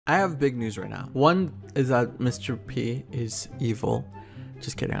I have big news right now. One is that Mr. P is evil.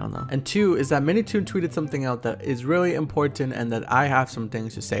 Just kidding, I don't know. And two is that Minitoon tweeted something out that is really important and that I have some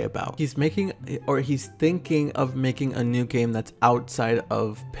things to say about. He's thinking of making a new game that's outside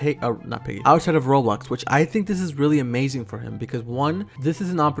of outside of Roblox, which I think this is really amazing for him because one, this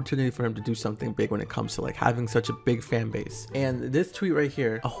is an opportunity for him to do something big when it comes to like having such a big fan base. And this tweet right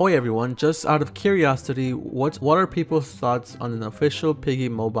here, ahoy everyone, just out of curiosity, what are people's thoughts on an official Piggy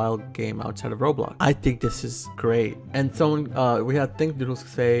mobile game outside of Roblox? I think this is great. And someone, we had Think Noodles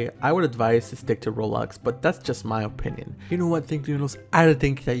say, I would advise to stick to Roblox, but that's just my opinion. You know what, Think Noodles? I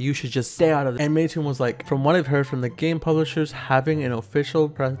think that you should just stay out of it. And Minitoon was like, from what I've heard from the game publishers, having an official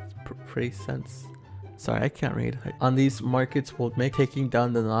presence. Sorry, I can't read. On these markets will make taking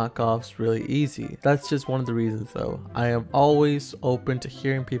down the knockoffs really easy. That's just one of the reasons though. I am always open to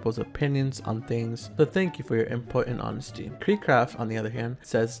hearing people's opinions on things, so thank you for your input and honesty. Creecraft, on the other hand,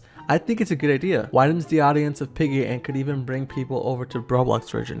 says, I think it's a good idea. Widens the audience of Piggy and could even bring people over to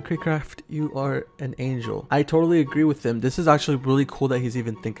Roblox version. Creecraft, you are an angel. I totally agree with him. This is actually really cool that he's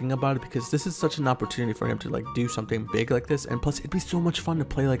even thinking about it because this is such an opportunity for him to like do something big like this. And plus it'd be so much fun to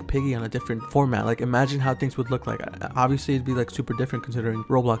play like Piggy on a different format. Like imagine how things would look like. Obviously it'd be like super different considering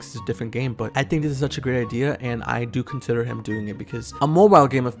Roblox is a different game, but I think this is such a great idea and I do consider him doing it because a mobile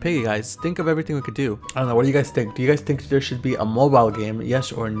game of Piggy, guys, think of everything we could do. I don't know, what do you guys think? Do you guys think there should be a mobile game,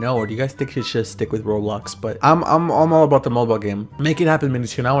 yes or no? Or do you guys think it should just stick with Roblox? But I'm all about the mobile game. Make it happen,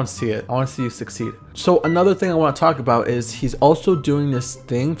 Minitoon. I want to see it. I want to see you succeed. So another thing I want to talk about is he's also doing this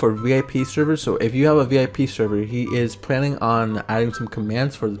thing for VIP servers. So if you have a VIP server, he is planning on adding some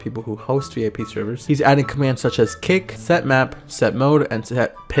commands for the people who host VIP servers. He's adding commands such as kick, set map, set mode, and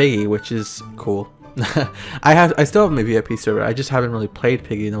set Piggy, which is cool. I still have my VIP server. I just haven't really played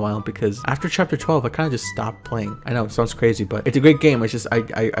Piggy in a while because after chapter 12 I kind of just stopped playing. I know it sounds crazy, but it's a great game. It's just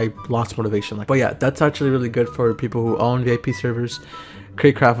I lost motivation. But yeah, that's actually really good for people who own VIP servers.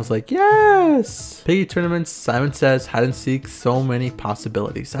 Creecraft was like, yes! Piggy tournaments, Simon says, hide and seek, so many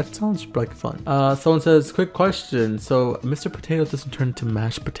possibilities. That sounds like fun. Someone says, quick question. So Mr. Potato doesn't turn into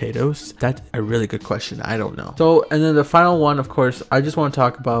mashed potatoes? That's a really good question. I don't know. So, and then the final one, of course, I just want to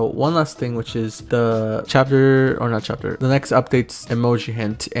talk about one last thing, which is the the next update's emoji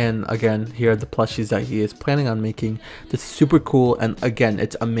hint. And again, here are the plushies that he is planning on making. This is super cool. And again,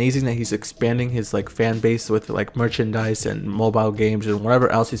 it's amazing that he's expanding his like fan base with like merchandise and mobile games and whatever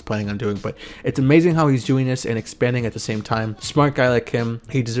else he's planning on doing. But it's amazing how he's doing this and expanding at the same time. Smart guy like him,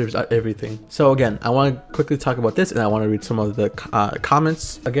 he deserves everything. So again, I want to quickly talk about this and I want to read some of the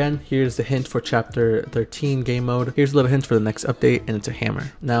comments. Again, here's the hint for chapter 13 game mode. Here's a little hint for the next update, and it's a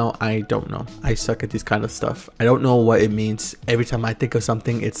hammer. Now I don't know, I suck at these kind of stuff. I don't know what it means. Every time I think of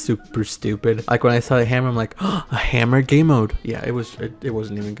something, it's super stupid. Like when I saw a hammer, I'm like, oh, a hammer game mode. Yeah, it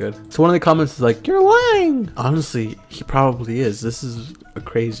wasn't even good. So one of the comments is like, you're lying. Honestly, he probably is. This is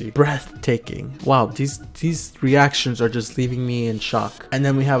crazy, breathtaking. Wow, these reactions are just leaving me in shock. And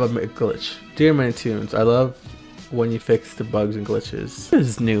then we have a glitch. Dear Minitoons, I love when you fix the bugs and glitches. This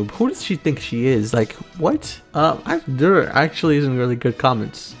is noob. Who does she think she is? Like, what? There actually isn't really good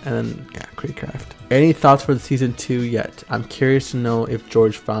comments. And then, yeah, Creecraft. Any thoughts for the season 2 yet? I'm curious to know if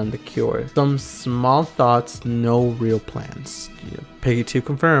George found the cure. Some small thoughts, no real plans. Yeah, Piggy 2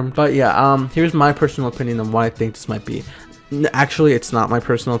 confirmed. But yeah, here's my personal opinion on what I think this might be. Actually, it's not my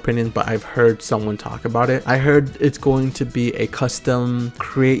personal opinion, but I've heard someone talk about it. I heard it's going to be a custom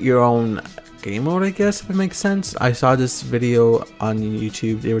create your own game mode, I guess, if it makes sense. I saw this video on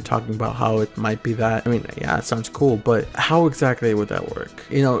YouTube. They were talking about how it might be that. I mean, yeah, it sounds cool, but how exactly would that work?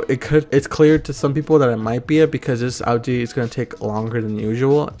 You know, it's clear to some people that it might be it because this update is going to take longer than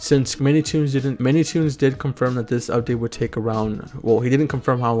usual. Since Minitoons did confirm that this update would take around, well, he didn't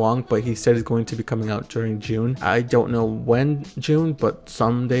confirm how long, but he said it's going to be coming out during June. I don't know when June, but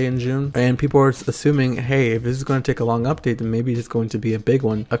someday in June. And people are assuming, hey, if this is going to take a long update, then maybe it's going to be a big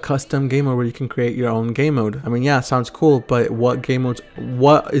one. A custom game mode where you can create your own game mode. I mean, yeah, sounds cool, but what game modes,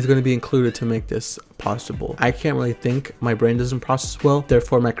 what is going to be included to make this possible? I can't really think. My brain doesn't process well,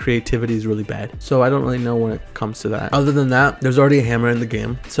 therefore my creativity is really bad. So I don't really know when it comes to that. Other than that, there's already a hammer in the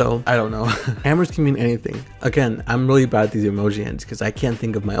game, so I don't know. Hammers can mean anything. Again, I'm really bad at these emoji ends because I can't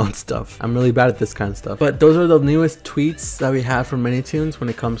think of my own stuff. I'm really bad at this kind of stuff. But those are the newest tweets that we have from Minitoons when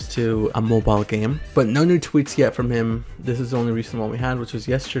it comes to a mobile game. But no new tweets yet from him. This is the only recent one we had, which was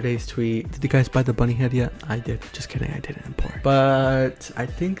yesterday's tweet. Did you guys buy the bunny head yet? I did. Just kidding, I didn't. I'm poor. But I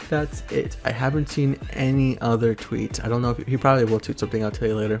think that's it. I haven't seen seen any other tweets. I don't know if he probably will tweet something. I'll tell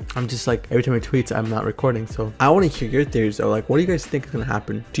you later. I'm just like, every time he tweets, I'm not recording. So I want to hear your theories though. Like, what do you guys think is gonna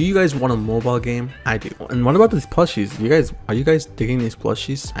happen? Do you guys want a mobile game? I do. And what about these plushies? Are you guys digging these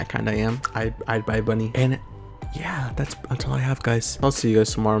plushies? I kind of am. I'd buy Bunny. And yeah, that's all I have, guys. I'll see you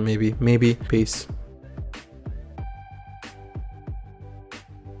guys tomorrow, maybe. Peace.